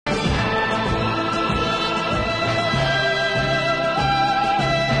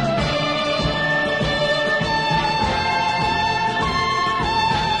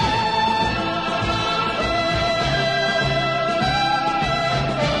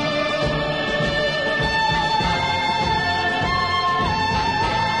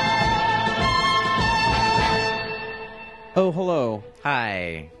Hello, hello.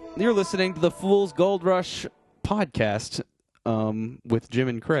 Hi. You're listening to the Fool's Gold Rush podcast with Jim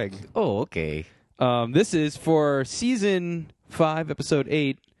and Craig. Oh, okay. This is for Season 5, Episode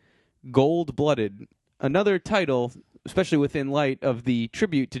 8, Gold-Blooded. Another title, especially within light of the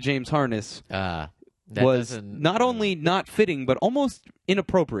tribute to James Harness, was not only not fitting, but almost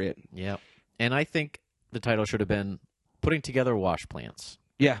inappropriate. Yep. And I think the title should have been Putting Together Wash Plants.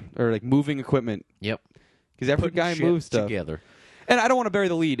 Yeah, or like moving equipment. Yep. Because every guy moves stuff. Together. And I don't want to bury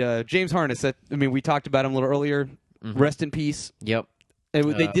the lead. James Harness, we talked about him a little earlier. Mm-hmm. Rest in peace. Yep.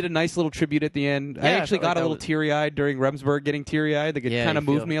 They did a nice little tribute at the end. Yeah, I actually got a little teary-eyed during Remsburg getting teary-eyed. Like, it kind of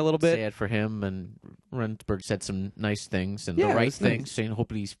moved me a little bit. Sad for him, and Remsburg said some nice things and the right things, nice. saying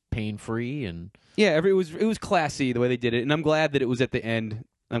hopefully he's pain-free. And yeah, it was classy the way they did it, and I'm glad that it was at the end.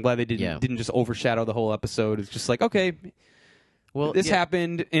 I'm glad they didn't just overshadow the whole episode. It's just like, okay, well, this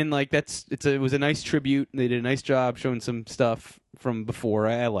happened, and like it was a nice tribute. They did a nice job showing some stuff from before.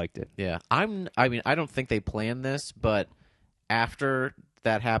 I liked it. Yeah, I don't think they planned this, but after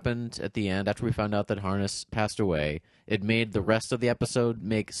that happened at the end, after we found out that Harness passed away, it made the rest of the episode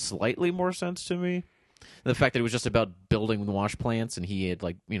make slightly more sense to me. The fact that it was just about building the wash plants and he had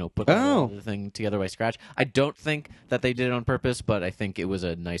put the whole thing together by scratch. I don't think that they did it on purpose, but I think it was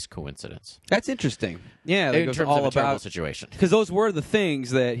a nice coincidence. That's interesting. Yeah, in terms of a terrible situation. Because those were the things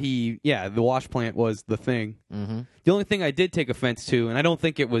that the wash plant was the thing. Mm-hmm. The only thing I did take offense to, and I don't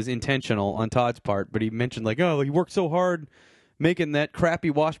think it was intentional on Todd's part, but he mentioned he worked so hard making that crappy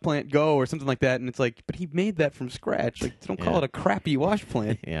wash plant go or something like that, and it's like, but he made that from scratch. Like, don't call it a crappy wash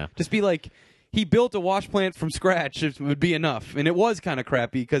plant. Yeah. Just be like, he built a wash plant from scratch. It would be enough. And it was kind of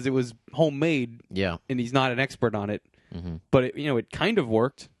crappy because it was homemade. Yeah. And he's not an expert on it. Mm-hmm. But it kind of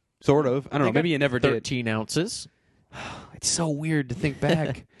worked. Sort of. I don't know. Maybe it never 13 ounces. It's so weird to think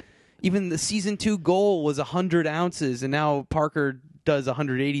back. Even the season 2 goal was 100 ounces, and now Parker does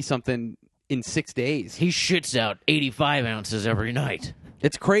 180 something in 6 days. He shits out 85 ounces every night.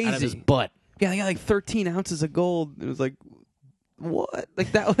 It's crazy. Out of his butt. Yeah, they got like 13 ounces of gold. It was like, what?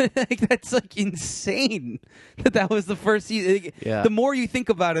 Like that? That's like insane. That was the first season. Yeah. The more you think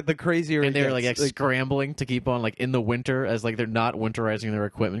about it, the crazier. And it they're gets. like scrambling to keep on in the winter as they're not winterizing their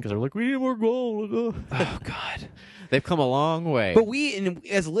equipment because they're like, we need more gold. Oh God. They've come a long way. But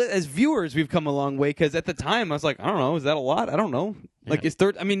as viewers, we've come a long way because at the time I was like, I don't know, is that a lot? I don't know. Like, it's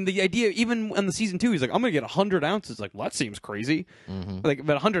third. I mean, the idea, even on the season 2, he's like, I'm going to get 100 ounces. Like, well, that seems crazy. Mm-hmm. Like,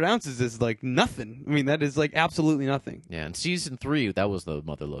 but 100 ounces is like nothing. I mean, that is like absolutely nothing. Yeah, and season 3, that was the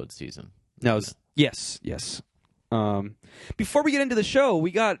Motherlode season. No, yes. Before we get into the show,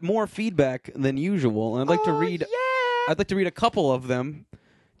 we got more feedback than usual, and I'd like to read. Yeah. I'd like to read a couple of them,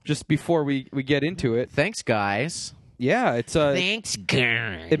 just before we get into it. Thanks, guys. Yeah, it's Thanks,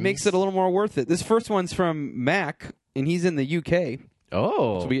 guys. It makes it a little more worth it. This first one's from Mac, and he's in the UK.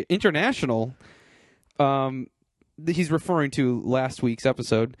 Oh, So we international. He's referring to last week's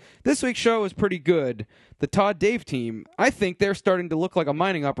episode. This week's show is pretty good. The Todd Dave team, I think they're starting to look like a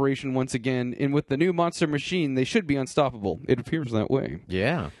mining operation once again, and with the new monster machine, they should be unstoppable. It appears that way.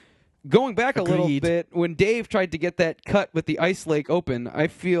 yeah. Going back a little Agreed. bit, when Dave tried to get that cut with the ice lake open, I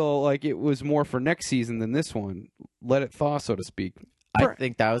feel like it was more for next season than this one. Let it thaw, so to speak. I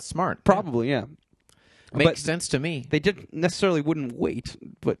think that was smart. Probably, yeah. Makes sense to me. They necessarily wouldn't wait,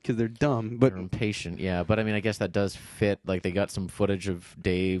 but because they're dumb. But They're impatient, yeah. But I mean, I guess that does fit. Like, they got some footage of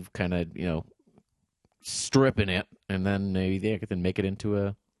Dave kind of, stripping it, and then maybe they can make it into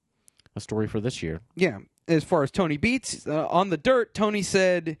a story for this year. yeah, as far as Tony Beats, on the dirt, Tony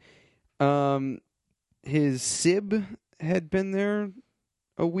said his sib had been there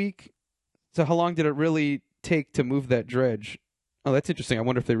a week. So how long did it really take to move that dredge? Oh, that's interesting. I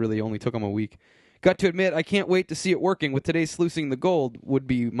wonder if they really only took him a week. Got to admit, I can't wait to see it working. With today's sluicing the gold would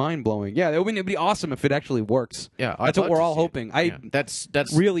be mind-blowing. Yeah, it'd be awesome if it actually works. Yeah, that's what we're all hoping. That's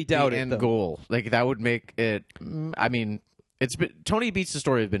really doubt the it, end though. goal. Like, that would make it. I mean, Tony Beats'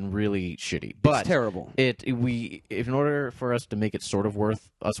 story has been really shitty, but it's terrible. In order for us to make it sort of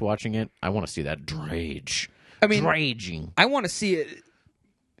worth us watching it, I want to see that drage. I mean, draging. I want to see it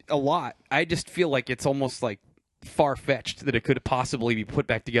a lot. I just feel like it's almost like far-fetched that it could possibly be put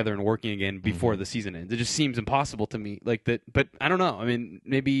back together and working again before the season ends. It just seems impossible to me. Like that, but I don't know. I mean,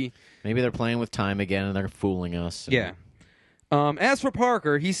 maybe they're playing with time again and they're fooling us. Yeah. As for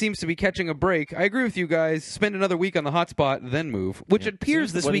Parker, he seems to be catching a break. I agree with you guys. Spend another week on the hotspot, then move. Which it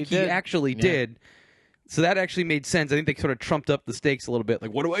appears this week he actually did. So that actually made sense. I think they sort of trumped up the stakes a little bit.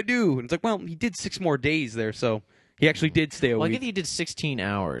 Like, what do I do? And it's like, well, he did 6 more days there, so he actually did stay a week. I think he did 16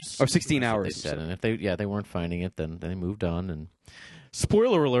 hours. Or 16 hours. They said. And if they weren't finding it, then they moved on. And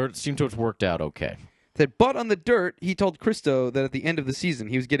spoiler alert, it seemed to have worked out okay. Said, but on the dirt, he told Christo that at the end of the season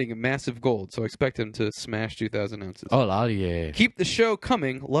he was getting a massive gold, so I expect him to smash 2,000 ounces. Oh, yeah. Keep the show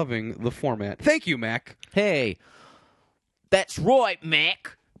coming. Loving the format. Thank you, Mac. Hey, that's right,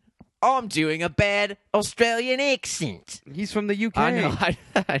 Mac. I'm doing a bad Australian accent. He's from the UK. I know.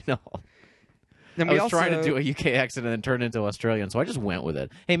 I know. And I was trying to do a UK accent and then turn into Australian, so I just went with it.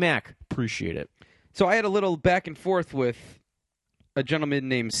 Hey, Mac, appreciate it. So I had a little back and forth with a gentleman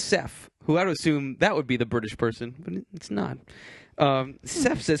named Seth, who I would assume that would be the British person, but it's not.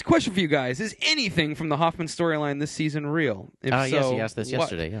 Seth says, question for you guys. Is anything from the Hoffman storyline this season real? If so, yes, he asked this what?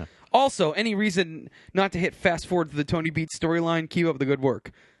 yesterday, yeah. Also, any reason not to hit fast forward to the Tony Beats storyline? Keep up the good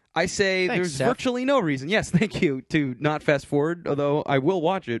work. I say there's Seth. virtually no reason. Yes, thank you, to not fast forward, although I will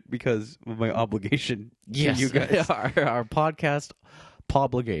watch it because of my obligation to you guys. our podcast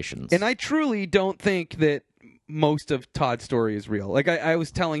obligations. And I truly don't think that most of Todd's story is real. Like I was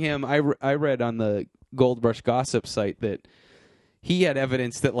telling him, I read on the Goldrush Gossip site that he had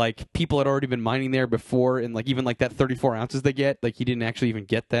evidence that like people had already been mining there before, and like even like that 34 ounces they get, like he didn't actually even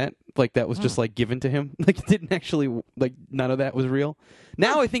get that. Like that was just like given to him. Like it didn't actually, like none of that was real.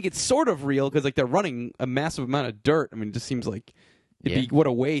 Now I think it's sort of real because like they're running a massive amount of dirt. I mean, it just seems like it'd be what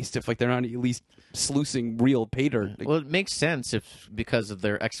a waste if like they're not at least sluicing real pay dirt. Like, well, it makes sense if because of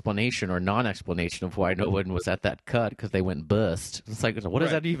their explanation or non-explanation of why no one was at that cut because they went bust. It's like, what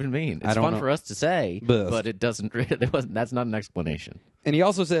does that even mean? It's fun for us to say, but it doesn't. That's not an explanation. And he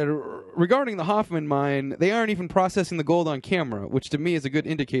also said, regarding the Hoffman mine, they aren't even processing the gold on camera, which to me is a good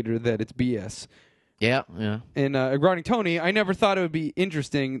indicator that it's BS. Yeah. And regarding Tony, I never thought it would be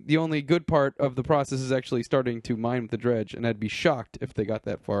interesting. The only good part of the process is actually starting to mine with the dredge, and I'd be shocked if they got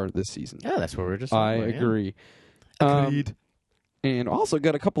that far this season. Yeah, that's what we're just I agree. Yeah. Agreed. And also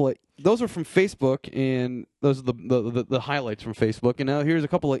got a couple of... Those are from Facebook, and those are the highlights from Facebook. And now here's a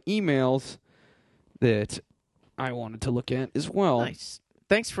couple of emails that I wanted to look at as well. Nice.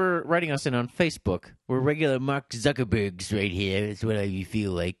 Thanks for writing us in on Facebook. We're regular Mark Zuckerbergs right here. That's what you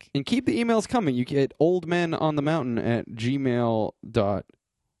feel like. And keep the emails coming. You get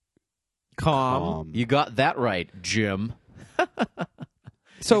oldmenonthemountain@gmail.com. You got that right, Jim.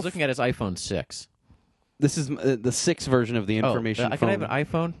 So he's looking at his iPhone 6. This is the 6 version of the information phone. Can I have an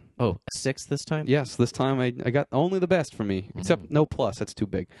iPhone? Oh, 6 this time? Yes, this time I got only the best for me, except no plus. That's too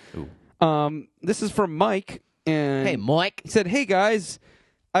big. Ooh. This is from Mike. And hey, Mike. He said, hey, guys.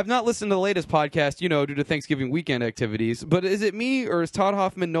 I've not listened to the latest podcast, due to Thanksgiving weekend activities, but is it me or is Todd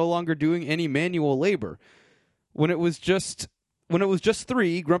Hoffman no longer doing any manual labor? When it was just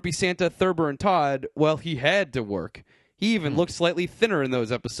 3, Grumpy Santa, Thurber, and Todd, well, he had to work. He even looked slightly thinner in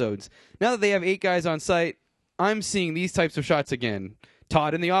those episodes. Now that they have 8 guys on site, I'm seeing these types of shots again.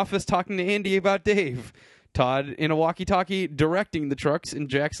 Todd in the office talking to Andy about Dave. Todd in a walkie-talkie directing the trucks and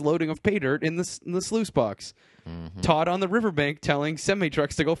Jack's loading of pay dirt in the sluice box. Mm-hmm. Todd on the riverbank telling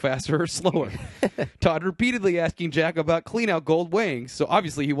semi-trucks to go faster or slower. Todd repeatedly asking Jack about clean-out gold weighing, so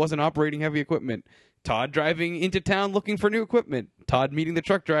obviously he wasn't operating heavy equipment. Todd driving into town looking for new equipment. Todd meeting the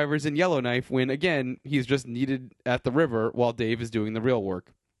truck drivers in Yellowknife when, again, he's just needed at the river while Dave is doing the real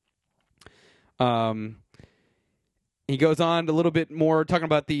work. He goes on a little bit more talking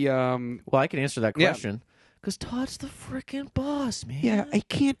about the... Well, I can answer that question. Because Todd's the freaking boss, man. Yeah, I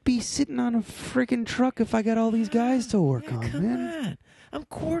can't be sitting on a freaking truck if I got all these guys to work on, come man. On. I'm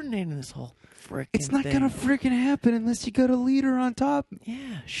coordinating this whole freaking It's not going to freaking happen unless you got a leader on top.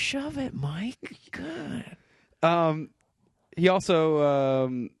 Yeah, shove it, Mike. Good. He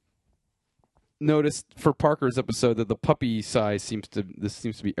also noticed for Parker's episode that the puppy size seems to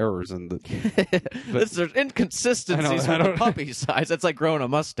be errors in the. There's inconsistencies with the puppy size. That's like growing a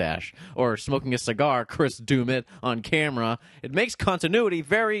mustache or smoking a cigar. Chris Doomit on camera. It makes continuity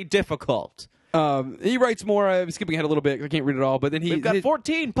very difficult. He writes more. I'm skipping ahead a little bit. I can't read it all. But then we've got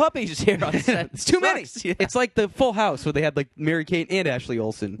 14 puppies here on set. It's too many. Yeah. It's like the Full House where they had like Mary Kate and Ashley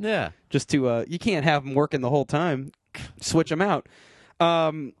Olsen. Yeah. Just to you can't have them working the whole time. Switch them out.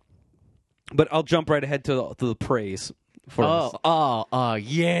 But I'll jump right ahead to the praise. Yeah.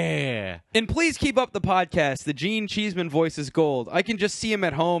 And please keep up the podcast. The Gene Cheeseman voice is gold. I can just see him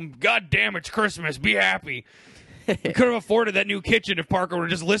at home. God damn, it's Christmas. Be happy. We could have afforded that new kitchen if Parker would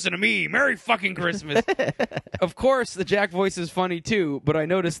have just listened to me. Merry fucking Christmas. Of course, the Jack voice is funny too, but I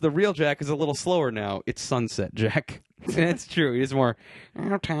noticed the real Jack is a little slower now. It's Sunset Jack. That's true. He's more,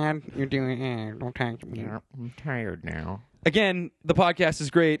 oh, Todd, you're doing, don't talk to me. I'm tired now. Again, the podcast is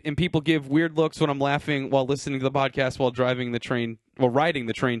great, and people give weird looks when I'm laughing while listening to the podcast while riding the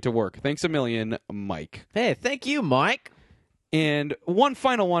train to work. Thanks a million, Mike. Hey, thank you, Mike. And one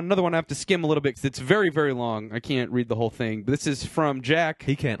final one, another one I have to skim a little bit because it's very, very long. I can't read the whole thing. But this is from Jack.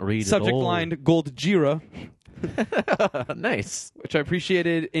 He can't read Subject line, Gold Jira. Nice. Which I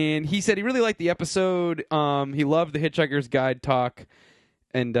appreciated. And he said he really liked the episode. He loved the Hitchhiker's Guide talk.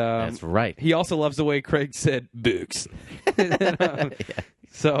 And that's right. He also loves the way Craig said books.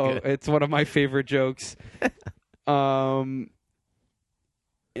 So good. It's one of my favorite jokes.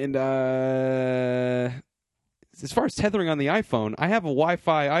 As far as tethering on the iPhone, I have a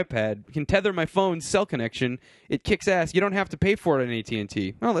Wi-Fi iPad. I can tether my phone's cell connection. It kicks ass. You don't have to pay for it on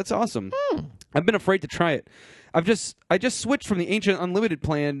AT&T. Oh, that's awesome. I've been afraid to try it. I just switched from the ancient unlimited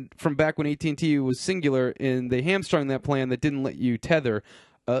plan from back when AT&T was singular, and they hamstrung that plan that didn't let you tether.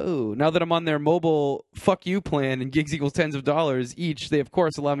 Oh, now that I'm on their mobile fuck you plan and gigs equals tens of dollars each, they of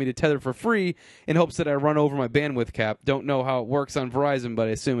course allow me to tether for free in hopes that I run over my bandwidth cap. Don't know how it works on Verizon, but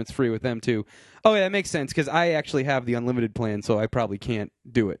I assume it's free with them too. Oh yeah, that makes sense because I actually have the unlimited plan, so I probably can't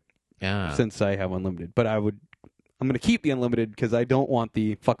do it since I have unlimited. But I'm going to keep the unlimited because I don't want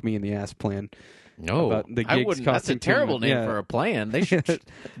the fuck me in the ass plan. No, I wouldn't. That's a terrible name for a plan. They should.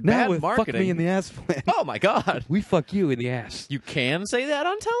 Bad marketing. Fuck me in the ass plan. Oh my god, we fuck you in the ass. You can say that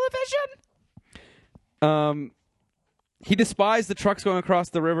on television. He despised the trucks going across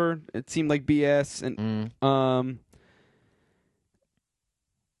the river. It seemed like BS, and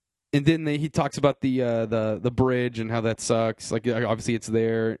then he talks about the bridge and how that sucks. Like obviously it's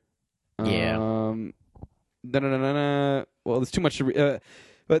there. Yeah. Well, there's too much to.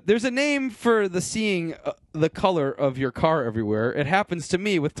 But there's a name for the seeing the color of your car everywhere. It happens to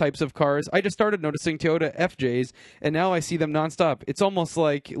me with types of cars. I just started noticing Toyota FJs, and now I see them nonstop. It's almost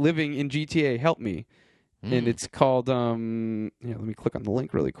like living in GTA. Help me. And it's called, let me click on the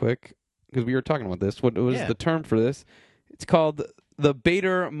link really quick, because we were talking about this. What was the term for this? It's called the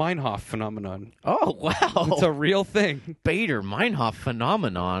Bader-Meinhof phenomenon. Oh, wow. It's a real thing. Bader-Meinhof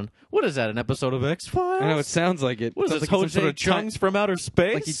phenomenon? What is that, an episode of X-Files? I know, it sounds like it. What is this, like Jose sort of Chunks from outer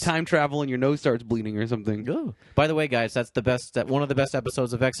space? Like you time travel and your nose starts bleeding or something. Oh. By the way, guys, that's one of the best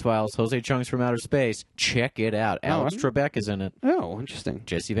episodes of X-Files, Jose Chunks from outer space. Check it out. Alex Trebek is in it. Oh, interesting.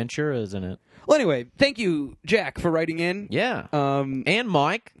 Jesse Ventura is in it. Well, anyway, thank you, Jack, for writing in. Yeah. And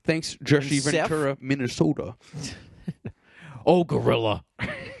Mike. Thanks, Jesse Ventura, Minnesota. Oh, gorilla.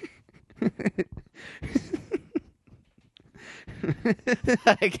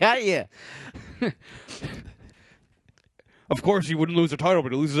 I got you. Of course, he wouldn't lose the title,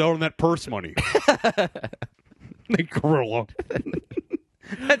 but he loses out on that purse money. The gorilla.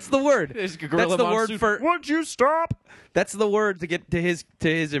 That's the word. That's the word for. Would you stop? That's the word to get to his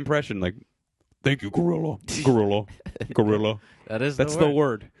impression. Like, thank you, gorilla, gorilla, gorilla. That's the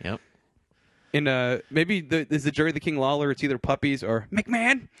word. Yep. And maybe is the Jerry the King Lawler? It's either puppies or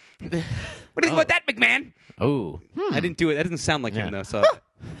McMahon. What do you think about that, McMahon? Oh, I didn't do it. That doesn't sound like him though. So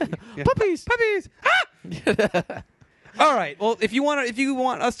puppies. Ah! All right. Well, if you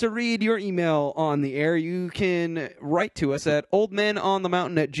want us to read your email on the air, you can write to us at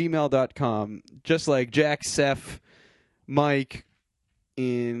oldmenonthemountain@gmail.com. Just like Jack, Seth, Mike,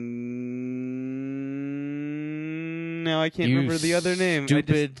 now I can't remember the other name.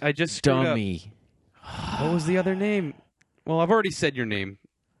 Stupid I just screwed dummy. Up. What was the other name? Well, I've already said your name.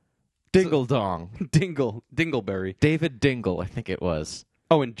 Dingle Dong. Dingleberry. David Dingle, I think it was.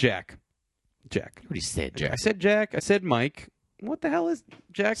 Oh, and Jack. Jack. What do you say, Jack? I said Jack. I said Mike. What the hell is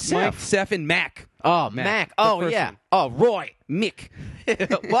Jack? Seth. Mike, Seth, and Mac. Oh, Mac. Oh, yeah. One. Oh, Roy. Mick.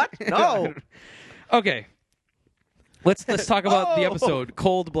 What? No. Okay. Let's talk about the episode,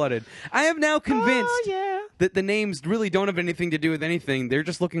 Cold Blooded. I am now convinced that the names really don't have anything to do with anything. They're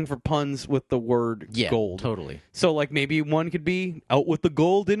just looking for puns with the word gold. Totally. So, like, maybe one could be out with the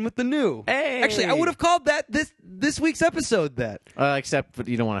gold, in with the new. Hey! Actually, I would have called that this week's episode that. Except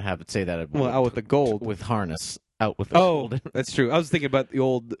you don't want to have it say that. Well, out with the gold. With harness. Out with the gold. That's true. I was thinking about the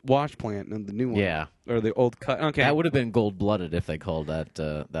old wash plant and the new one. Yeah. Or the old cut. Okay. That would have been gold-blooded if they called that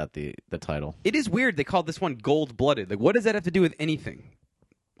the title. It is weird they called this one gold-blooded. Like, what does that have to do with anything?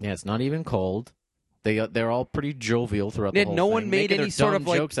 Yeah, it's not even cold. They're all pretty jovial throughout the whole no thing. one made any sort of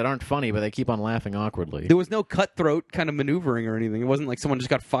jokes that aren't funny, but they keep on laughing awkwardly. There was no cutthroat kind of maneuvering or anything. It wasn't like someone just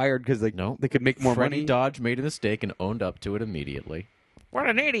got fired because they could make more Freddie money. Dodge made a mistake and owned up to it immediately. What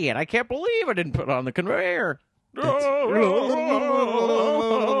an idiot! I can't believe I didn't put it on the conveyor.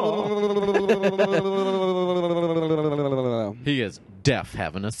 He is deaf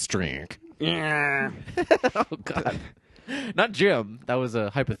having a stroke. Oh, God. Not Jim. That was a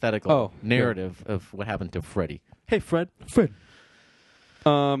hypothetical narrative of what happened to Freddie. Hey, Fred. Fred.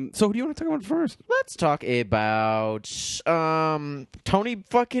 So who do you want to talk about first? Let's talk about Tony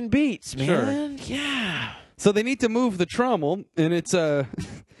fucking Beats, man. Sure. Yeah. So they need to move the trommel, and it's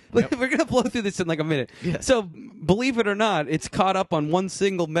We're going to blow through this in like a minute. Yeah. So, believe it or not, it's caught up on one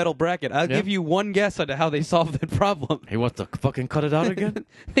single metal bracket. I'll give you one guess on how they solved that problem. Hey, what, to fucking cut it out again?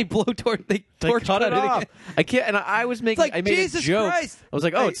 They torch cut it off. I can't, and I was making, like, I made Jesus a joke. Christ. I was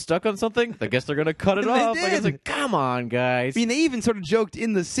like, oh, it's stuck on something? I guess they're going to cut it off. Did. Like, it's like, come on, guys. I mean, they even sort of joked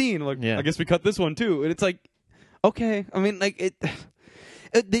in the scene, like, I guess we cut this one too. And it's like, okay. I mean, like,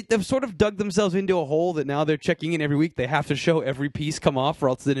 they've sort of dug themselves into a hole that now they're checking in every week. They have to show every piece come off, or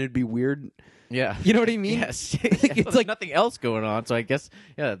else then it'd be weird. Yeah, you know what I mean. Yes, it's like nothing else going on. So I guess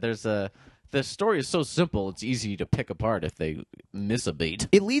the story is so simple. It's easy to pick apart if they miss a beat.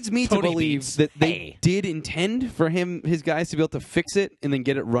 It leads me to believe that they did intend for his guys to be able to fix it and then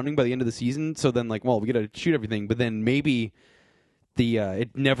get it running by the end of the season. So then, like, well, we got to shoot everything, but then maybe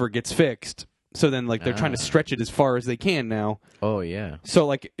it never gets fixed. So then, like, they're trying to stretch it as far as they can now. Oh, yeah. So,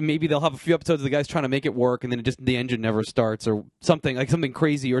 like, maybe they'll have a few episodes of the guys trying to make it work, and then the engine never starts, or something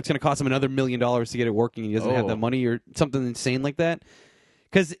crazy, or it's going to cost him another $1 million to get it working, and he doesn't have that money, or something insane like that.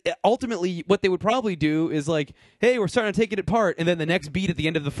 Because ultimately, what they would probably do is like, hey, we're starting to take it apart, and then the next beat at the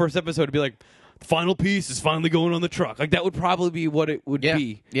end of the first episode would be like, the final piece is finally going on the truck. Like, that would probably be what it would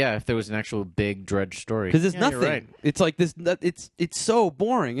be. Yeah, if there was an actual big dredge story. Because there's nothing. Right. It's like this. It's so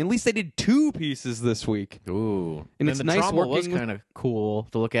boring. At least they did 2 pieces this week. Ooh, and it's nice working. Was kind of cool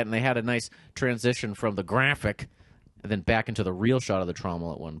to look at, and they had a nice transition from the graphic, and then back into the real shot of the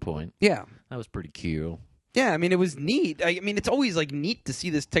trommel at one point. Yeah, that was pretty cute. Yeah, I mean, it was neat. I mean, it's always like neat to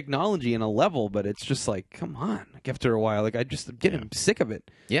see this technology in a level, but it's just like, come on. Like, after a while, like, I just get sick of it.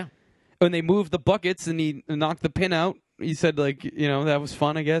 Yeah. When they moved the buckets and he knocked the pin out, he said, like, you know, that was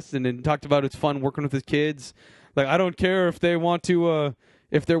fun, I guess, and then talked about it's fun working with his kids. Like, I don't care if they want to,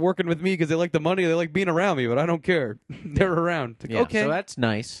 if they're working with me because they like the money, they like being around me, but I don't care. They're around. Like, okay. So that's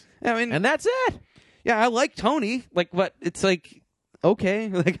nice. I mean, and that's it. Yeah, I like Tony. Like, but it's like, okay.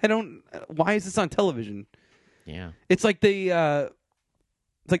 Like, I don't, why is this on television? Yeah. It's like the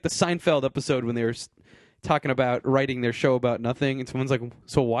Seinfeld episode when they were talking about writing their show about nothing, and someone's like,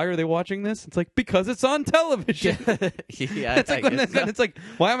 so why are they watching this? It's like, because it's on television. Yeah, it's like,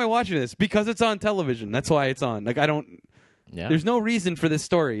 why am I watching this? Because it's on television. That's why it's on. Like, I don't, there's no reason for this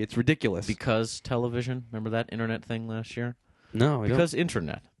story. It's ridiculous. Because television? Remember that internet thing last year? No, because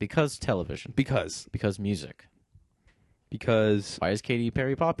internet. Because television. Because music. Because why is Katy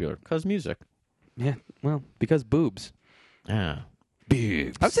Perry popular? Because music. Yeah, well, because boobs. Yeah.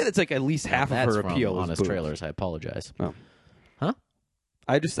 Boobs. I'd say that's like at least half of her appeal. Honest boobs. Trailers. I apologize. Oh. Huh?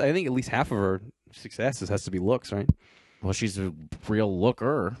 I think at least half of her successes has to be looks, right? Well, she's a real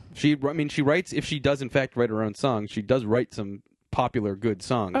looker. She writes, if she does in fact write her own songs, she does write some popular good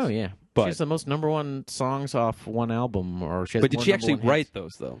songs. Oh, yeah. But, she has the most #1 songs off one album. But did she actually write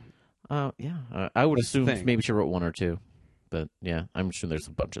those, though? Yeah. I would assume maybe she wrote 1 or 2. But, yeah, I'm sure there's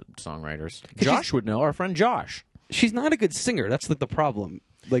a bunch of songwriters. Josh would know. Our friend Josh. She's not a good singer. That's like the problem.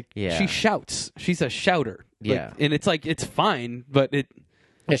 Like, she shouts. She's a shouter. Yeah. And it's like, it's fine, but it...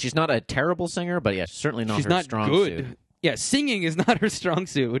 Yeah, she's not a terrible singer, but certainly not her strong suit. She's not good. Yeah, singing is not her strong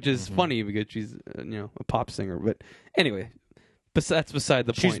suit, which is funny because she's, a pop singer. But anyway, that's beside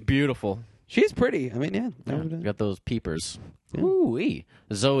the point. She's beautiful. She's pretty. I mean, yeah. Got those peepers. Yeah. Ooh-wee.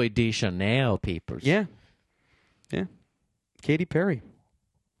 Zoe Deschanel peepers. Yeah. Yeah. Katy Perry.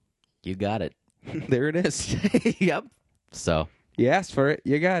 You got it. There it is. Yep. So. You asked for it.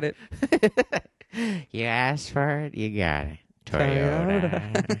 You got it. You asked for it. You got it.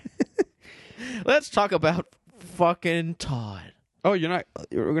 Toyota. Let's talk about fucking Todd. Oh, you're not.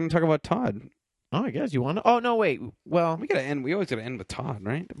 We're going to talk about Todd. Oh, I guess you want to. Oh, no, wait. Well, we gotta end. We always gotta end with Todd,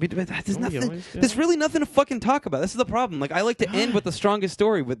 right? There's nothing. There's really nothing to fucking talk about. This is the problem. Like, I like to end with the strongest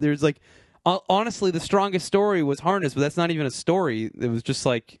story, but there's like, honestly, the strongest story was Harness, but that's not even a story. It was just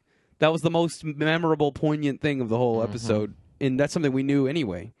like, that was the most memorable, poignant thing of the whole episode, and that's something we knew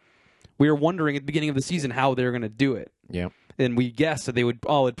anyway. We were wondering at the beginning of the season how they were going to do it. Yeah. And we guessed that they would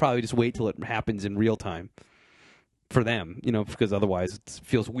probably just wait till it happens in real time for them, because otherwise it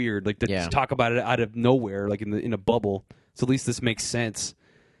feels weird, like to just talk about it out of nowhere, like in a bubble. So at least this makes sense.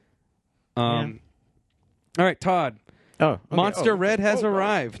 All right, Todd. Oh, okay. Monster Red has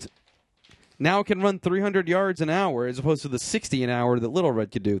arrived. Now it can run 300 yards an hour as opposed to the 60 an hour that Little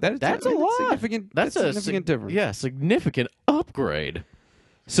Red could do. That's a lot. That's a significant difference. Yeah, significant upgrade.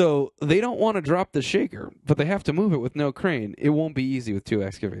 So they don't want to drop the shaker, but they have to move it with no crane. It won't be easy with 2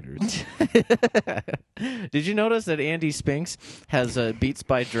 excavators. Did you notice that Andy Spinks has Beats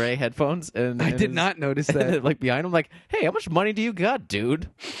by Dre headphones? And I did not notice that. Like behind him, like, hey, how much money do you got, dude?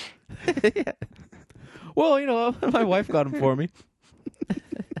 Well, my wife got them for me.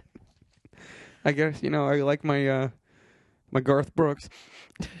 I guess, I like my my Garth Brooks.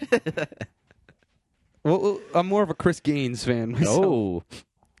 Well, I'm more of a Chris Gaines fan myself.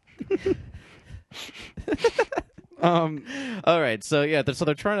 Oh. All right. So yeah,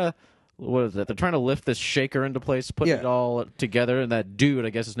 they're trying to. What is it? They're trying to lift this shaker into place, put it all together, and that dude, I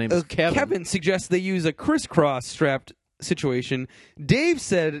guess his name is Kevin. Kevin suggests they use a crisscross strapped situation. Dave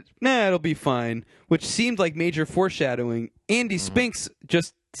said, "Nah, it'll be fine," which seemed like major foreshadowing. Andy Spinks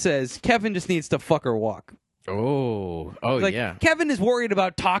just says Kevin just needs to fuck her walk. Oh, yeah. Kevin is worried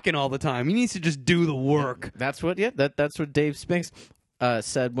about talking all the time. He needs to just do the work. That's what. Yeah, that's what Dave Spinks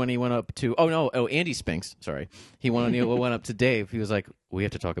said when he went up to. Andy Spinks. Sorry, he went up to Dave. He was like, "We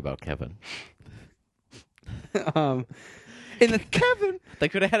have to talk about Kevin." Kevin, they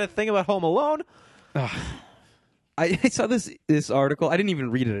could have had a thing about Home Alone. I saw this article. I didn't even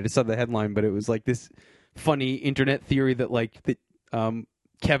read it. I just saw the headline, but it was like this funny internet theory that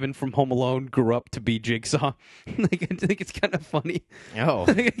Kevin from Home Alone grew up to be Jigsaw. I think it's kind of funny. Oh,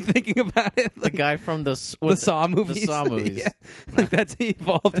 thinking about it, the guy from the Saw movies. The Saw movies. Yeah. That's he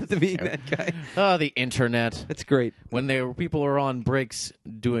evolved into being that guy. Oh, the internet. That's great. When people were on breaks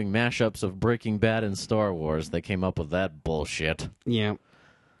doing mashups of Breaking Bad and Star Wars, they came up with that bullshit. Yeah.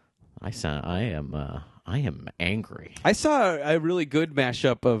 I am angry. I saw a really good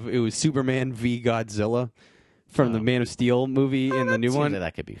mashup of it was Superman v Godzilla. From the Man of Steel movie and the new one.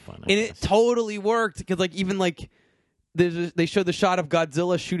 That could be fun. And it totally worked because they showed the shot of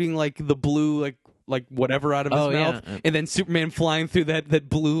Godzilla shooting the blue like whatever out of his mouth, and then Superman flying through that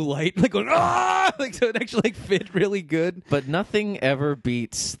blue light, going ah, so it actually fit really good. But nothing ever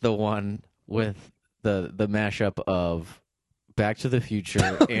beats the one with the mashup of Back to the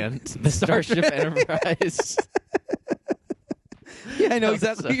Future and the Starship Enterprise. Yeah, I know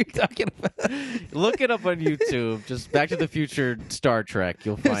exactly what you're talking about. Look it up on YouTube. Just Back to the Future Star Trek.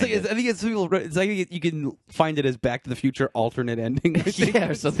 You'll find it. I think it's like you can find it as Back to the Future alternate ending. Yeah,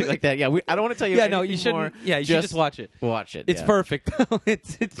 or something like that. Yeah, I don't want to tell you. Yeah, no, you shouldn't. Yeah, you should just watch it. Watch it. It's perfect.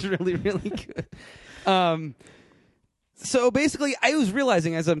 It's really really good. So basically, I was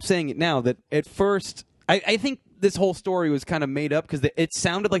realizing as I'm saying it now that at first I think this whole story was kind of made up because it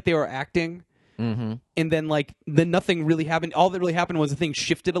sounded like they were acting. Mm-hmm. And then nothing really happened. All that really happened was the thing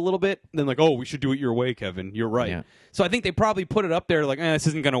shifted a little bit. And then we should do it your way, Kevin. You're right. Yeah. So I think they probably put it up there this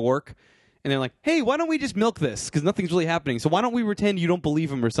isn't going to work. And they're like, hey, why don't we just milk this? Because nothing's really happening. So why don't we pretend you don't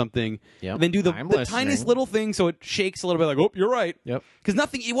believe him or something? Yep. And then do the tiniest little thing so it shakes a little bit oh, you're right. Yep. Because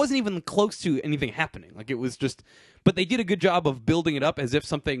it wasn't even close to anything happening. It was just... But they did a good job of building it up as if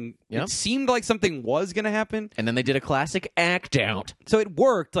something... It seemed like something was going to happen. And then they did a classic act out. So it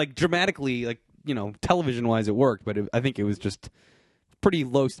worked, dramatically, television-wise it worked, but I think it was just pretty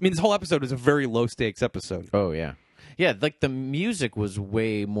low... I mean, this whole episode was a very low-stakes episode. Oh, yeah. Yeah, the music was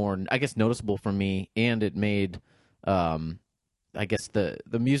way more, I guess, noticeable for me, and it made... I guess the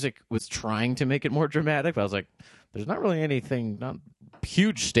music was trying to make it more dramatic, but I was like, there's not really anything... Not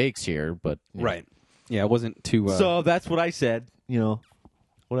huge stakes here, but... Right. Yeah, it wasn't too... So that's what I said,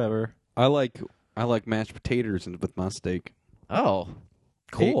 whatever. I like mashed potatoes with my steak. Oh,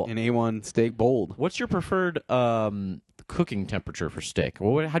 cool. An A1 steak bold. What's your preferred cooking temperature for steak?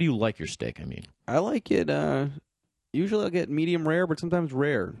 How do you like your steak, I mean? I like it, usually I'll get medium rare, but sometimes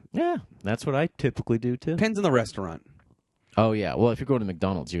rare. Yeah, that's what I typically do, too. Depends on the restaurant. Oh, yeah. Well, if you're going to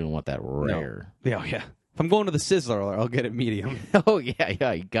McDonald's, you're going to want that rare. No. Yeah. If I'm going to the Sizzler, I'll get it medium. Oh,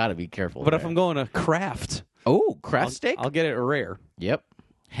 yeah, you got to be careful. But if I'm going to Kraft... Oh, Kraft steak? I'll get it rare. Yep.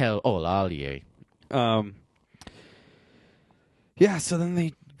 Yeah. Yeah, so then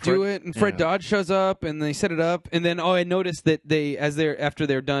they do it, and Fred Dodge shows up, and they set it up, and then I noticed that after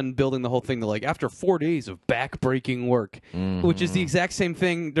they're done building the whole thing, they're like, after 4 days of back-breaking work, which is the exact same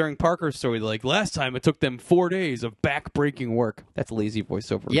thing during Parker's story. Like, last time it took them 4 days of back-breaking work. That's lazy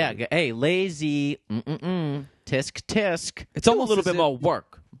voiceover. Yeah, hey, lazy, tisk, tisk. It's almost a little bit more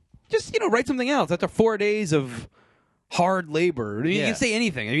work. Just, write something else. After 4 days of hard labor. You can say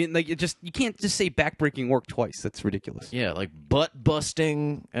anything. I mean, you can't just say backbreaking work twice. That's ridiculous. Yeah, like butt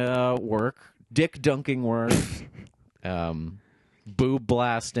busting work, dick dunking work, boob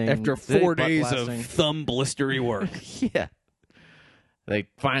blasting. After 4 days of thumb blistery work. Yeah. They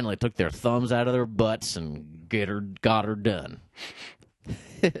finally took their thumbs out of their butts and got her done.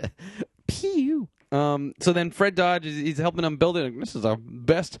 Pew. So then Fred Dodge he's helping them build it. This is our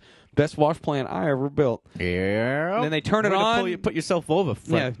best wash plant I ever built. Yeah. And then they turn it on. Put yourself over,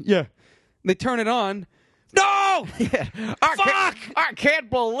 Fred. Yeah. They turn it on. No! Yeah. I can't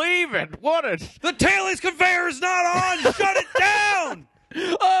believe it. The tailings conveyor is not on. Shut it down.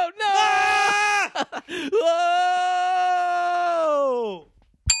 Oh no! Ah! Whoa!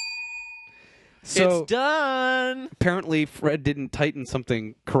 So it's done. apparently Fred didn't tighten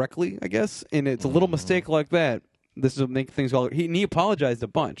something correctly, I guess, and it's a little mistake like that. This will make things all. He apologized a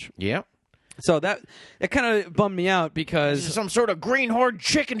bunch. Yep. So that kind of bummed me out because Some sort of greenhorn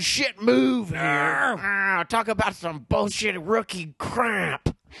chicken shit move here. Talk about some bullshit rookie crap.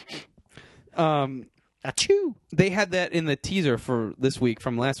 Achoo. They had that in the teaser for this week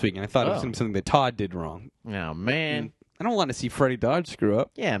from last week, and I thought it was something that Todd did wrong. Oh, man. I don't want to see Freddie Dodge screw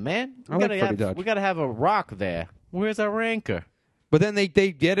up. Yeah, man. I like Freddie Dodge. We got to have a rock there. Where's our anchor? But then they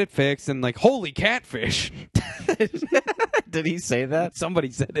get it fixed, and like, holy catfish. Did he say that?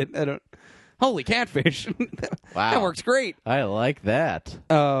 Somebody said it. Holy catfish. Wow. That works great. I like that.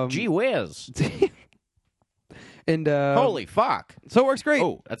 Gee whiz. And Holy fuck. So it works great.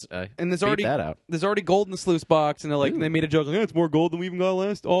 Oh, that's and there's beat that out. already gold in the sluice box, and they made a joke like, it's more gold than we even got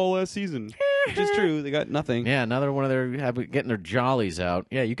last season. Which is true. They got nothing. Yeah, another one of their getting their jollies out.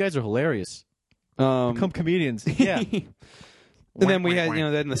 Yeah, you guys are hilarious. Become comedians. Yeah. And then we had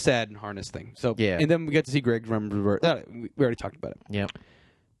then the sad and harness thing. So yeah, and then we got to see Greg remember we already talked about it. Yep.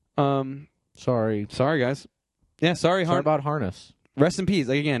 Sorry guys. Yeah, sorry about harness. Rest in peace.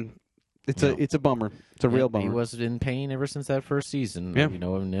 Like, again, it's a bummer. It's a real bummer. He was in pain ever since that first season. Yeah.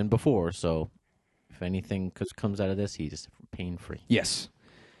 And before. So if anything comes out of this, he's pain free. Yes.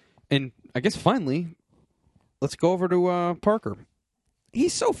 And I guess finally, let's go over to Parker. He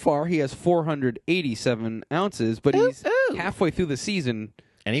has 487 ounces, but he's halfway through the season,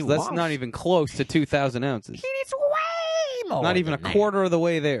 and that's not even close to 2,000 ounces. He needs way more. Not even a quarter of the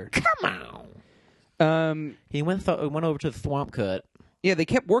way there. Come on. He went over to the Thwomp Cut. Yeah, they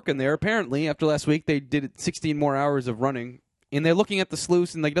kept working there. Apparently, after last week, they did 16 more hours of running, and they're looking at the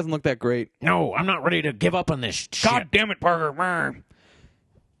sluice, and it doesn't look that great. No, I'm not ready to give up on this shit. God damn it, Parker.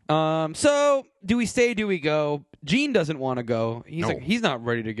 So, do we stay, do we go? Gene doesn't want to go. He's not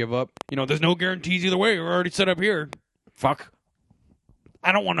ready to give up. There's no guarantees either way. We're already set up here. Fuck.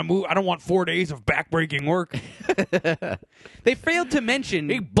 I don't want to move. I don't want 4 days of back-breaking work. They failed to mention...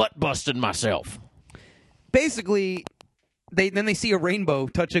 He butt-busted myself. Basically, they see a rainbow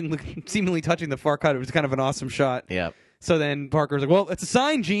seemingly touching the far cut. It was kind of an awesome shot. Yeah. So then Parker's like, well, it's a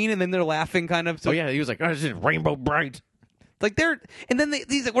sign, Gene. And then they're laughing kind of. So, yeah, he was like, this is Rainbow Bright. And then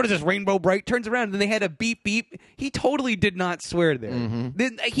he's like, what is this, Rainbow Bright? Turns around, and then they had a beep, beep. He totally did not swear there.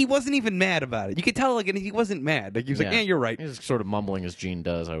 Mm-hmm. He wasn't even mad about it. You could tell, he wasn't mad. He was like, yeah, you're right. He was sort of mumbling as Gene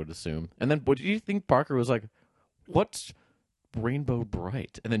does, I would assume. And then, what do you think Parker was like, what's Rainbow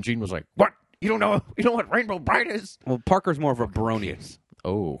Bright? And then Gene was like, what? You don't know what Rainbow Bright is? Well, Parker's more of a brony.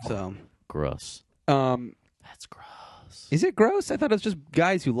 Oh. So. Gross. That's gross. Is it gross? I thought it was just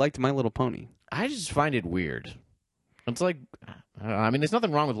guys who liked My Little Pony. I just find it weird. It's like, there's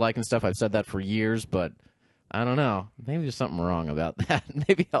nothing wrong with liking stuff. I've said that for years, but I don't know. Maybe there's something wrong about that.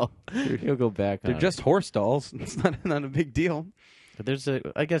 Maybe I'll go back. They're just horse dolls. It's not a big deal. But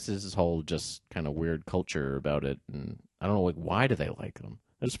I guess there's this whole just kind of weird culture about it, and I don't know, why do they like them?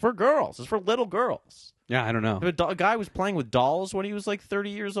 It's for girls. It's for little girls. Yeah, I don't know. If a guy was playing with dolls when he was 30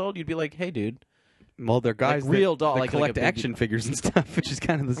 years old, you'd be like, hey, dude. Well, they're guys real dolls, that collect action figures and stuff, which is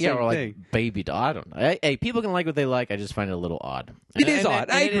kind of the same thing. Baby doll. I don't know. Hey, people can like what they like. I just find it a little odd. It is odd.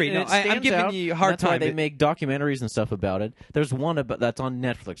 I agree. I'm giving you a hard time. That's why they make documentaries and stuff about it. There's one that's on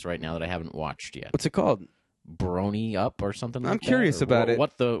Netflix right now that I haven't watched yet. What's it called? Brony Up or something like that? I'm curious about it.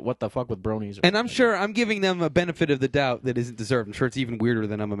 What the fuck with bronies? And I'm sure I'm giving them a benefit of the doubt that isn't deserved. I'm sure it's even weirder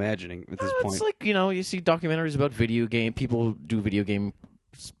than I'm imagining at this point. It's like, you see documentaries about video game. People do video game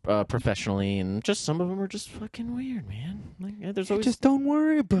professionally, and just some of them are just fucking weird, man. There's always just don't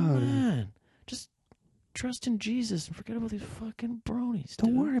worry about it. Just trust in Jesus and forget about these fucking bronies.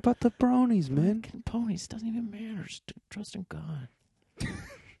 Don't worry about the bronies, man. Fucking ponies doesn't even matter. Just trust in God.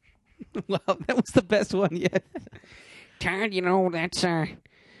 Well, that was the best one yet. Todd, that's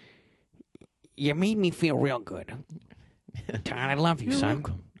you made me feel real good. Todd, I love you, son.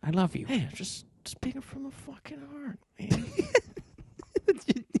 Welcome. I love you. Hey, just speaking from the fucking heart, man.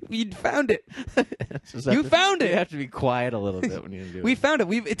 You found it. You found it. You have to be quiet a little bit when you do it. We found it.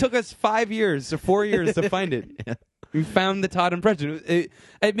 It took us 5 years or 4 years to find it. Yeah. We found the Todd impression.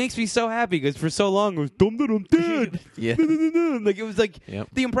 It makes me so happy because for so long it was dum dead. Yeah. It was like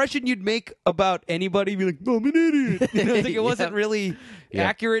the impression you'd make about anybody. Be like, I'm an idiot. It wasn't really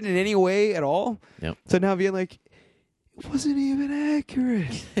accurate in any way at all. Yep. So now being like, it wasn't even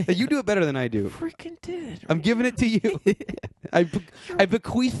accurate. You do it better than I do. Freaking did. I'm giving it to you. I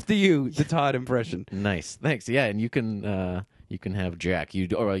bequeath to you the Todd impression. Nice, thanks. Yeah, and you can have Jack. You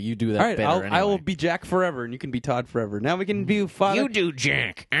do that. All right, better. I will be Jack forever, and you can be Todd forever. Now we can be father. You do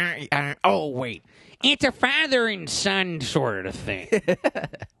Jack. Oh wait, it's a father and son sort of thing.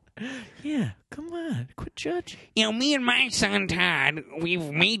 Yeah, come on. Quit judging. You know, me and my son Todd,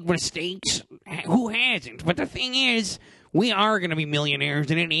 we've made mistakes. Who hasn't? But the thing is, we are going to be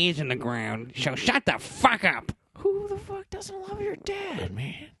millionaires, and it is in the ground. So shut the fuck up. Who the fuck doesn't love your dad,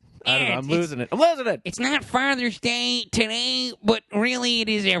 man? I Yeah, don't know. I'm losing it. It's not Father's Day today, but really it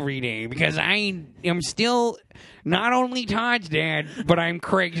is every day, because I am still not only Todd's dad, but I'm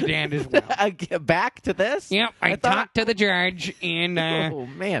Craig's dad as well. Back to this? Yep, I talked to the judge, and oh,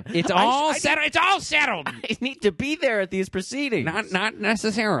 man. it's all settled. It's all settled. I need to be there at these proceedings. Not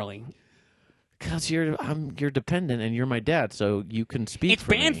necessarily. Because I'm your dependent and you're my dad, so you can speak It's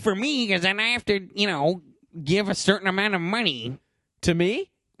for bad me. for me, because then I have to, give a certain amount of money. To me?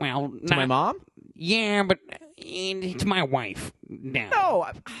 Well, To my mom? Yeah, but it's my wife now. No.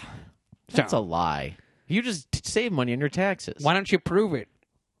 That's So, a lie. You just save money on your taxes. why don't you prove it?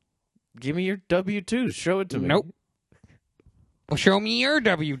 Give me your W-2s. Show it to me. Nope. Well, show me your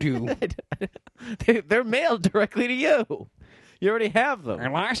W-2. They're mailed directly to you. You already have them. I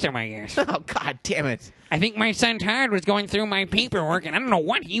lost him, I guess. Oh, God damn it. I think my son Todd was going through my paperwork, and I don't know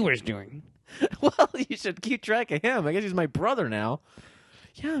what he was doing. Well, you should keep track of him. I guess he's my brother now.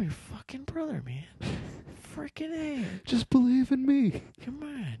 Yeah, I'm your fucking brother, man. Freaking A. Just believe in me. Come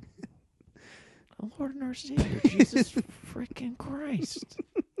on. The Lord and our Savior, Jesus freaking Christ.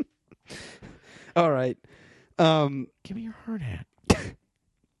 All right. Give me your hard hat.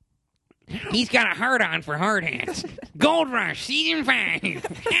 He's got a hard on for hard hats. Gold Rush, season 5.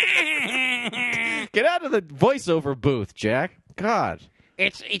 Get out of the voiceover booth, Jack. God.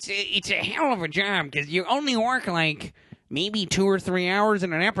 It's a hell of a job, because you only work like maybe 2 or 3 hours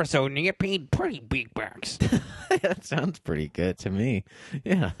in an episode, and you get paid pretty big bucks. That sounds pretty good to me.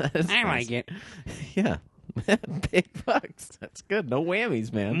 Yeah. I like it. Yeah. Big bucks. That's good. No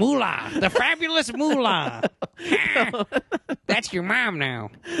whammies, man. Moolah, the fabulous Moolah. That's your mom now.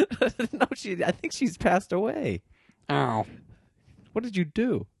 No, I think she's passed away. Oh. What did you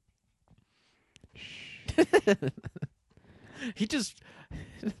do? He just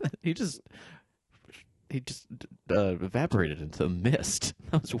evaporated into mist.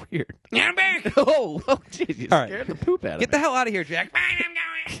 That was weird. Now I'm back. Oh, jeez, you All right. scared the poop out of me. Get the hell out of here, Jack. Fine, I'm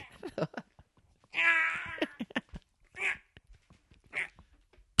going.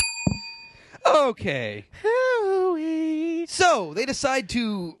 Okay. So they decide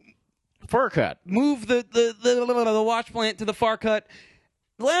to Fur cut. move the watch plant to the far cut.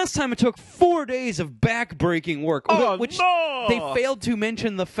 Last time it took 4 days of backbreaking work, which no! they failed to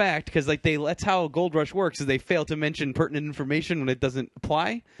mention the fact, because that's how Gold Rush works, is they fail to mention pertinent information when it doesn't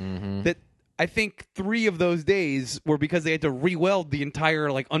apply. Mm-hmm. That I think 3 of those days were because they had to re-weld the entire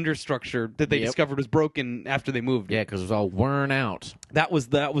understructure that they discovered was broken after they moved. Yeah, because it was all worn out. That was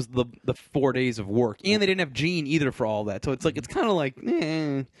the 4 days of work, and they didn't have Gene either for all that. So it's it's kind of like,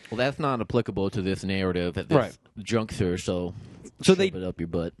 eh. Well, that's not applicable to this narrative at this Right. juncture, so So shove it up your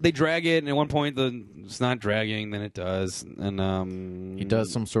butt. They drag it, and at one point it's not dragging, then it does, and He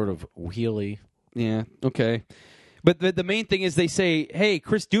does some sort of wheelie. Yeah, okay. But the main thing is they say, hey,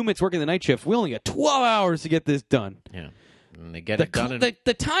 Chris Dumit's working the night shift. We only got 12 hours to get this done. Yeah. And they get it done.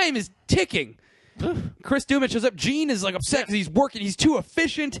 The time is ticking. Chris Dumit shows up. Gene is upset because he's working. He's too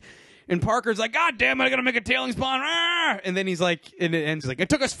efficient. And Parker's like, God damn it, I got to make a tailings pond. Ah! And then he's like, and it ends it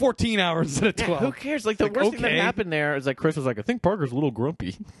took us 14 hours instead of 12. Who cares? The worst thing that happened there is Chris was like, I think Parker's a little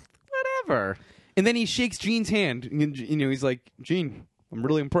grumpy. Whatever. And then he shakes Gene's hand. And, he's like, Gene, I'm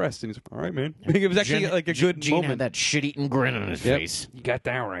really impressed. And he's like, all right, man. It was actually a good Gene moment. had that shit-eating grin on his face. You got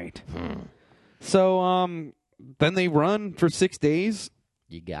that right. So then they run for 6 days.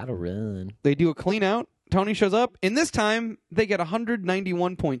 You gotta run. They do a clean out. Tony shows up, and this time they get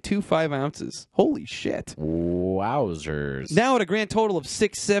 191.25 ounces. Holy shit. Wowzers. Now at a grand total of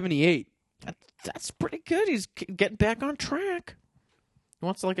 678. That's pretty good. He's getting back on track. He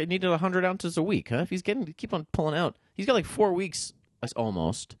wants I needed 100 ounces a week, huh? If he's keep on pulling out. He's got 4 weeks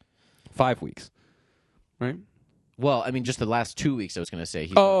almost. 5 weeks. Right? Well, I mean, just the last 2 weeks, I was going to say.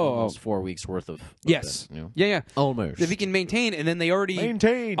 He's almost 4 weeks worth of yes. that, Yeah. Almost. If he can maintain, and then they already...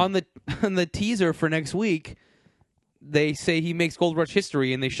 Maintain. On the teaser for next week, they say he makes Gold Rush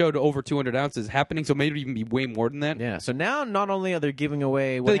history, and they showed over 200 ounces happening, so maybe even be way more than that. Yeah, so now not only are they giving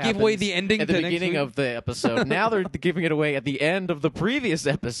away what They give away happens the ending at the to next beginning week? of the episode, now they're giving it away at the end of the previous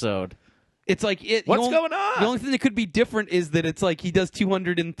episode. It's What's going on? The only thing that could be different is that it's he does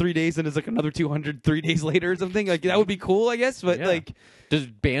 200 in 3 days and it's another 200 3 days later or something. That would be cool, I guess. But Yeah. Does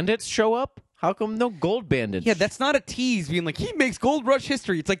bandits show up? How come no gold bandits? yeah, that's not a tease being he makes Gold Rush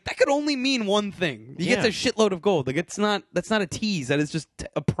history. It's that could only mean one thing. He gets a shitload of gold. That's not a tease. That is just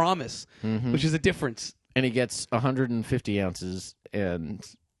a promise, which is a difference. And he gets 150 ounces and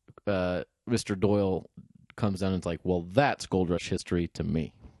Mr. Doyle comes down and it's like, well, that's Gold Rush history to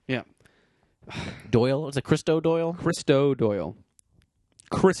me. Yeah. Doyle? Is it Christo Doyle? Christo Doyle.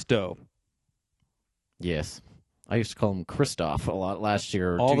 Christo. Yes. I used to call him Christoph a lot last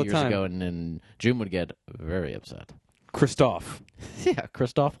year or All 2 the years time. ago, and then June would get very upset. Christoph. Yeah,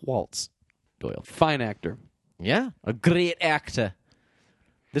 Christoph Waltz Doyle. Fine actor. Yeah, a great actor.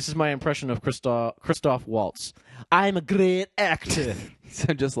 This is my impression of Christoph Waltz. I'm a great actor. You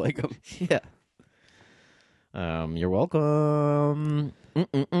sound just like him. Yeah. You're welcome.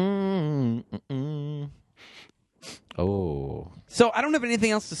 Oh. So I don't have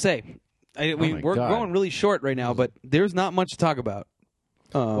anything else to say. We're God. going really short right now, but there's not much to talk about.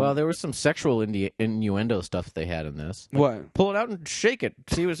 Well, there was some sexual innuendo stuff they had in this. What? Pull it out and shake it.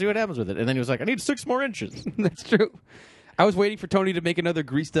 See what happens with it. And then he was like, I need 6 more inches. That's true. I was waiting for Tony to make another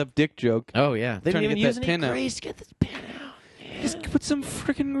greased up dick joke. Oh, yeah. They Trying didn't to even get use that any pin out. grease. Get this pin out. Yeah. Just put some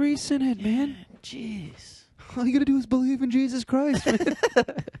freaking grease in it, man. Jeez. All you gotta do is believe in Jesus Christ, man.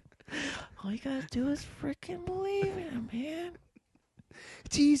 All you gotta do is freaking believe in him, man.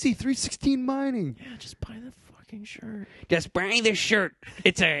 It's easy. 316 mining. Yeah, just buy the fucking shirt. Just buy the shirt.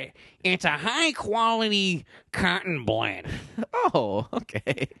 It's a high quality cotton blend. Oh,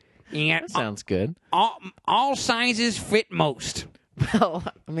 okay. And That sounds good. all sizes fit most. Well,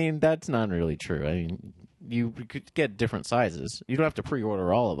 I mean, that's not really true. I mean, you could get different sizes. You don't have to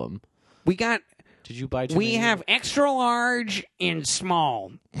pre-order all of them. We got. Did you buy too We many? have extra large and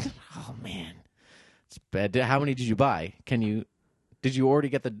small. Oh, man. It's bad. How many did you buy? Did you already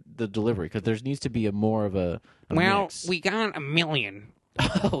get the delivery? Because there needs to be more of a mix. We got 1 million.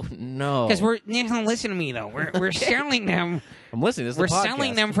 Oh, no. Because listen to me though. We're selling them. I'm listening. This is We're a podcast.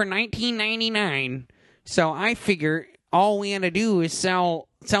 selling them for $19.99. So I figure all we had to do is sell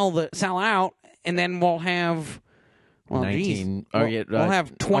out, and then we'll have. Well, 19. We'll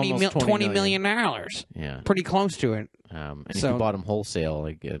have almost $20 million. Yeah. Pretty close to it. And if So- you bought them wholesale,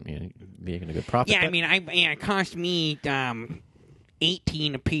 like, making a good profit. Yeah, I mean, it cost me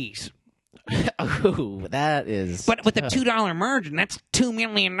 18 a piece. Oh, that is. But with the $2 margin, that's $2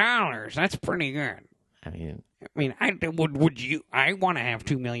 million. That's pretty good. I mean, would you? I want to have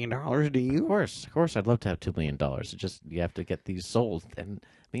 $2 million. Do you? of course, I'd love to have $2 million. It's just you have to get these sold. And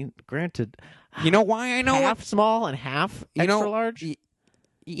I mean, granted, You know why I know half small and half extra large.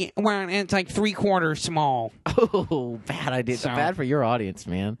 Yeah, well, and it's like 3/4 small. Oh, bad idea. So- Bad for your audience,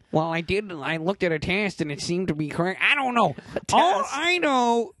 man. Well, I looked at a test and it seemed to be correct. I don't know. All I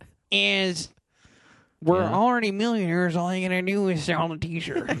know is we're already millionaires. All you gotta do is sell the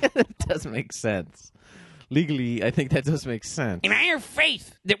T-shirt. It does make sense. Legally, I think that does make sense. And I have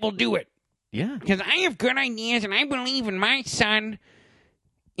faith that we'll do it. Yeah. Because I have good ideas, and I believe in my son.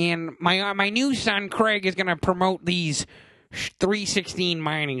 And my new son, Craig, is going to promote these 316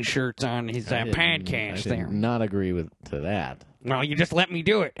 mining shirts on his podcast I there. did not agree to that. Well, you just let me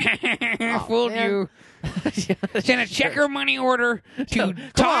do it. Fooled man. you. Send a checker money order to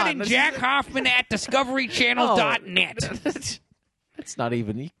Todd and Jack Hoffman at DiscoveryChannel.net. That's not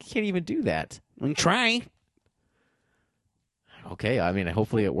even. You can't even do that. And try. Okay, I mean,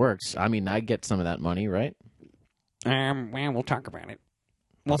 hopefully it works. I mean, I get some of that money, right? Well, we'll talk about it.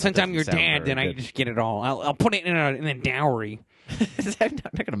 Well, since I'm your doesn't sound dad, then very I good. just get it all. I'll put it in a dowry. They're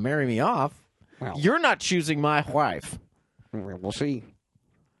not going to marry me off. Well, You're not choosing my wife. we'll see.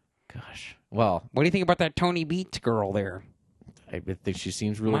 Gosh. Well, What do you think about that Tony Beats girl there? I think she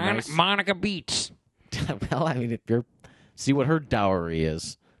seems really nice. Monica Beats. Well, I mean, if you're see what her dowry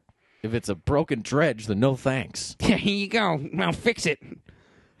is. If it's a broken dredge, then no thanks. Here you go. Now fix it.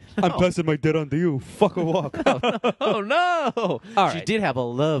 I'm passing my debt on to you. Fuck a walk. Oh no! All She right. did have a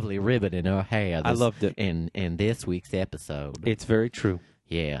lovely ribbon in her hair. I loved it. in this week's episode. It's very true.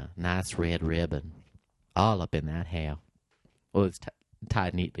 Yeah, nice red ribbon, all up in that hair. Well, it's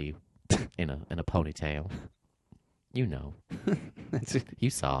tied neatly in a ponytail. You know, That's it. you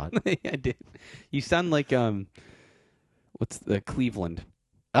saw it. I did. You sound like what's the Cleveland?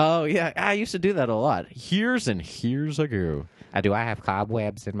 Oh yeah, I used to do that a lot. Years and years ago. Do I have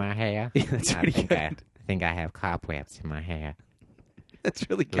cobwebs in my hair? Yeah, that's pretty good. I think I have cobwebs in my hair. That's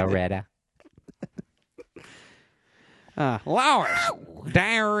really good. Loretta. Lois.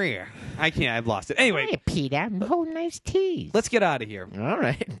 Diarrhea. I can't. I've lost it. Anyway, Peter. Oh, nice teeth. let's get out of here. All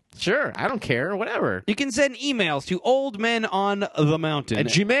right. Sure. I don't care. Whatever. You can send emails to oldmenonthemountain At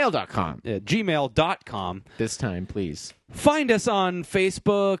gmail.com. at gmail.com. This time, please. Find us on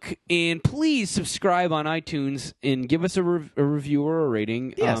Facebook, and please subscribe on iTunes and give us a review or a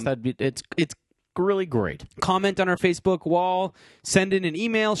rating. Yes, it's really great. Comment on our Facebook wall. Send in an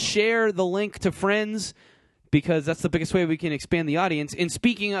email. Share the link to friends. because that's the biggest way we can expand the audience. And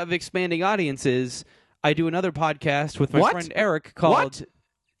speaking of expanding audiences, I do another podcast with my friend Eric called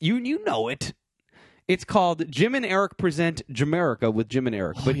You know it. It's called Jim and Eric Present Jamerica with Jim and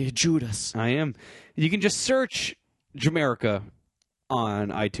Eric. But you Judas. I am. You can just search Jamerica on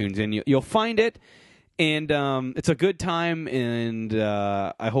iTunes and you'll find it. And it's a good time, and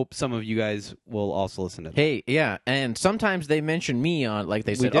I hope some of you guys will also listen to it. Hey, yeah, and sometimes they mention me on, like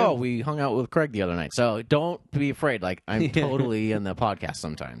they said, we hung out with Craig the other night. So don't be afraid. Like, I'm totally in the podcast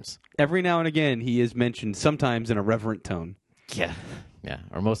sometimes. Every now and again, he is mentioned, sometimes in a reverent tone. Yeah. Yeah,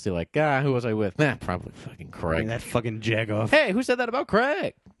 or mostly like, who was I with? Nah, probably fucking Craig. That fucking jagoff. Hey, who said that about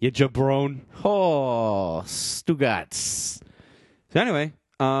Craig? You jabron. Oh, Stugats. So anyway,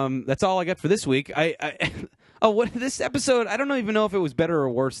 that's all I got for this week. This episode, I don't even know if it was better or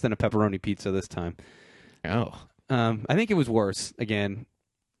worse than a pepperoni pizza this time. Oh. I think it was worse, again.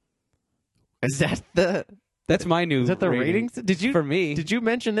 Is that the... That's my new Is that the ratings? For me. Did you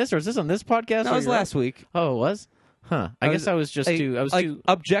mention this, or is this on this podcast? No, it was last week. Oh, it was? Huh. I guess I was just too...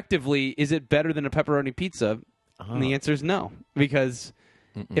 Objectively, is it better than a pepperoni pizza? Oh. And the answer is no. Because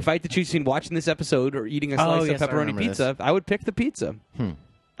if I had to choose between watching this episode or eating a slice of pepperoni pizza, I would pick the pizza.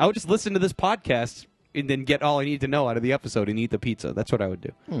 I would just listen to this podcast and then get all I need to know out of the episode and eat the pizza. That's what I would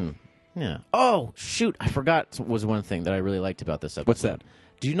do. Yeah. Oh, shoot. I forgot was one thing that I really liked about this episode. What's that?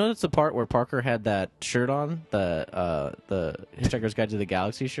 Do you notice the part where Parker had that shirt on? The Hitchhiker's Guide to the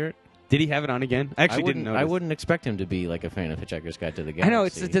Galaxy shirt? Did he have it on again? I actually didn't notice. I wouldn't expect him to be like a fan of Hitchhiker's Guide to the Galaxy. I know,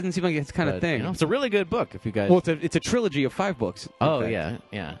 it doesn't seem like it's kind of thing. You know, it's a really good book if you guys... Well, it's a trilogy of 5 books. Oh, yeah.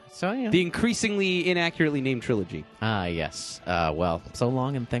 So, yeah. The increasingly inaccurately named trilogy. Ah, yes. Well, so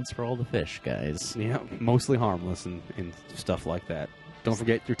long and thanks for all the fish, guys. Yeah, mostly harmless and stuff like that. Don't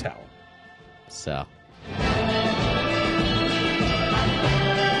forget your towel. So...